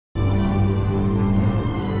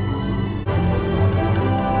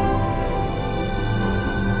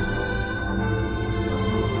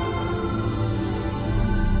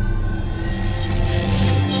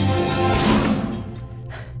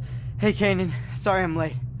Hey, Kanan. Sorry I'm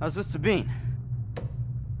late. I was with Sabine.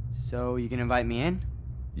 So, you can invite me in?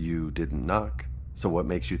 You didn't knock, so what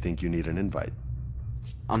makes you think you need an invite?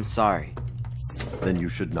 I'm sorry. Then you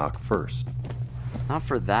should knock first. Not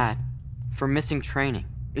for that. For missing training.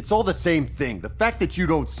 It's all the same thing. The fact that you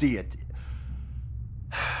don't see it...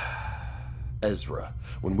 Ezra,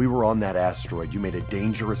 when we were on that asteroid, you made a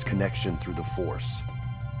dangerous connection through the Force.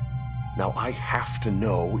 Now I have to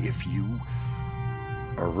know if you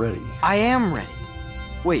are ready. I am ready.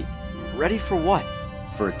 Wait, ready for what?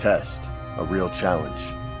 For a test. A real challenge.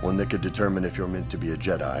 One that could determine if you're meant to be a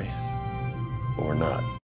Jedi or not.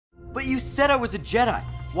 But you said I was a Jedi.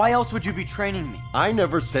 Why else would you be training me? I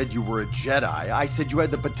never said you were a Jedi. I said you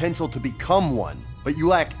had the potential to become one. But you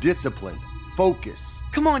lack discipline, focus.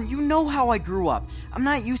 Come on, you know how I grew up. I'm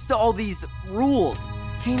not used to all these rules.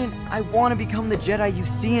 Kanan, I want to become the Jedi you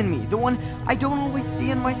see in me. The one I don't always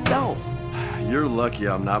see in myself. You're lucky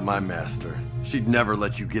I'm not my master. She'd never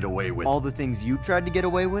let you get away with All the things you tried to get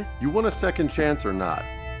away with? You want a second chance or not?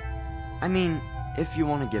 I mean, if you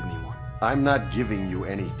want to give me one. I'm not giving you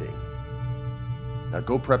anything. Now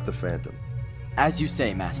go prep the Phantom. As you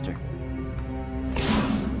say, Master.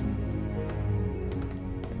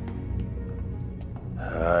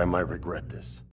 I might regret this.